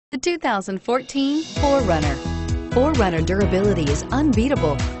The 2014 4Runner. 4Runner durability is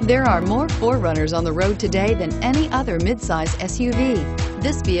unbeatable. There are more 4Runners on the road today than any other midsize SUV.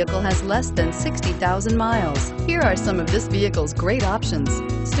 This vehicle has less than 60,000 miles. Here are some of this vehicle's great options: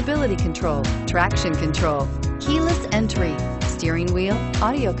 stability control, traction control, keyless entry, steering wheel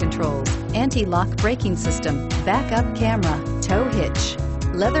audio controls, anti-lock braking system, backup camera, tow hitch,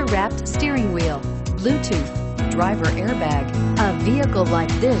 leather-wrapped steering wheel, Bluetooth, driver airbag. A vehicle like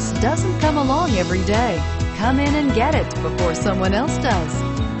this doesn't come along every day. Come in and get it before someone else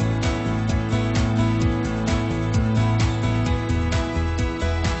does.